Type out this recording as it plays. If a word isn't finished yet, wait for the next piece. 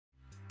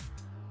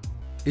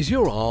Is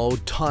your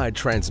old, tired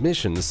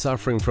transmission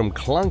suffering from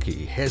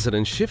clunky,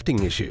 hesitant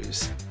shifting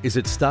issues? Is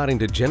it starting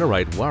to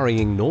generate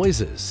worrying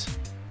noises?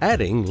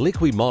 Adding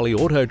Liqui-Moly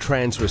Auto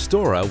Trans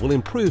Restorer will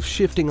improve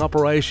shifting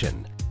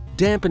operation,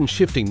 dampen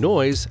shifting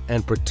noise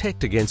and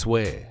protect against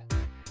wear.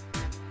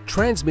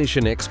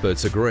 Transmission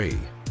experts agree.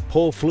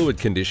 Poor fluid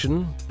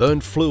condition,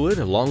 burnt fluid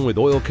along with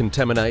oil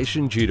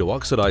contamination due to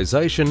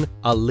oxidization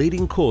are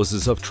leading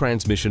causes of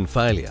transmission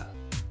failure.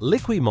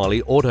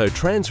 Liqui-Moly Auto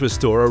Trans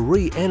Restorer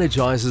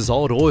re-energizes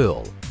old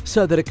oil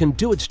so that it can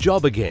do its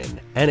job again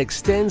and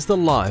extends the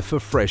life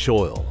of fresh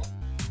oil.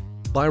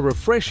 By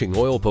refreshing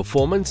oil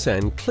performance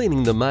and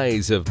cleaning the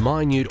maze of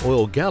minute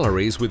oil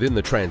galleries within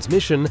the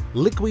transmission,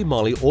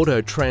 Liqui-Moly Auto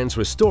Trans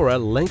Restorer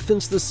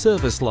lengthens the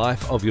service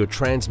life of your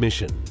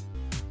transmission.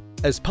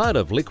 As part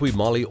of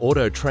Liqui-Moly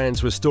Auto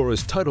Trans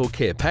Restorer's total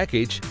care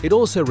package, it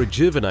also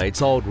rejuvenates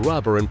old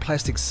rubber and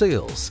plastic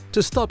seals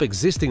to stop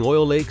existing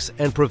oil leaks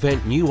and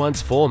prevent new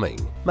ones forming,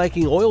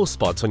 making oil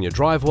spots on your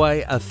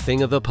driveway a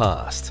thing of the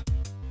past.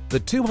 The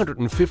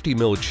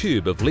 250ml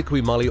tube of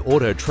Liqui-Moly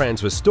Auto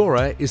Trans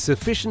Restorer is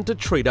sufficient to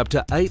treat up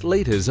to 8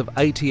 litres of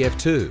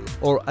ATF2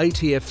 or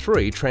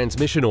ATF3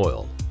 transmission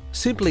oil.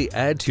 Simply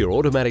add to your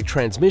automatic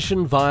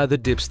transmission via the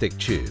dipstick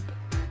tube.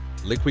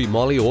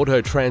 Liqui-Moly Auto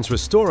Trans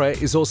Restorer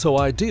is also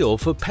ideal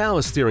for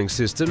power steering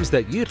systems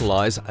that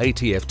utilize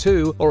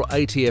ATF2 or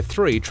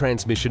ATF3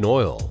 transmission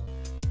oil.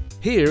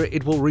 Here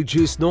it will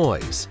reduce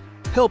noise,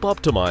 help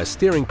optimize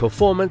steering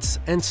performance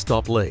and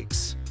stop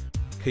leaks.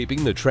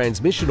 Keeping the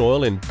transmission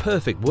oil in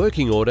perfect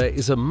working order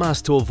is a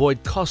must to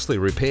avoid costly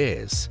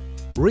repairs.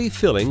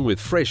 Refilling with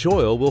fresh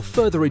oil will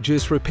further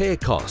reduce repair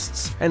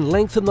costs and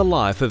lengthen the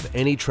life of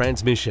any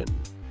transmission.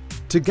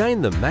 To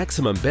gain the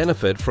maximum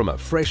benefit from a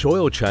fresh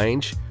oil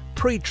change,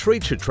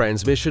 pre-treat your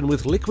transmission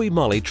with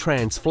Liqui-Moly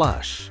Trans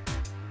Flush.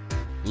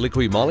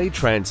 Liqui-Moly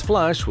Trans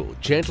Flush will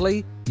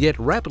gently yet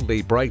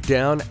rapidly break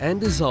down and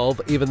dissolve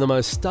even the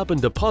most stubborn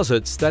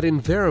deposits that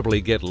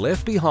invariably get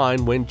left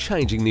behind when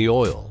changing the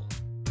oil.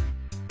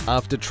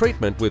 After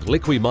treatment with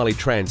Liqui-Moly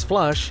Trans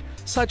Flush,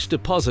 such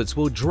deposits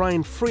will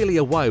drain freely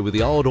away with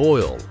the old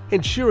oil,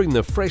 ensuring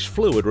the fresh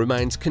fluid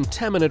remains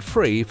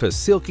contaminant-free for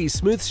silky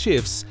smooth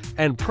shifts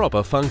and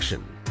proper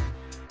function.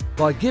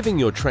 By giving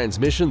your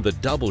transmission the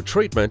double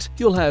treatment,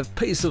 you'll have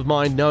peace of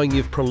mind knowing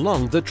you've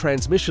prolonged the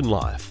transmission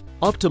life,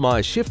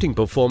 optimized shifting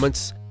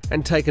performance,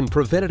 and taken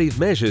preventative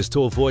measures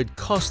to avoid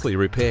costly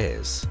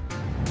repairs.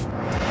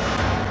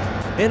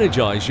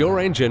 Energize your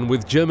engine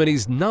with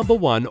Germany's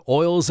 #1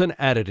 oils and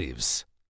additives.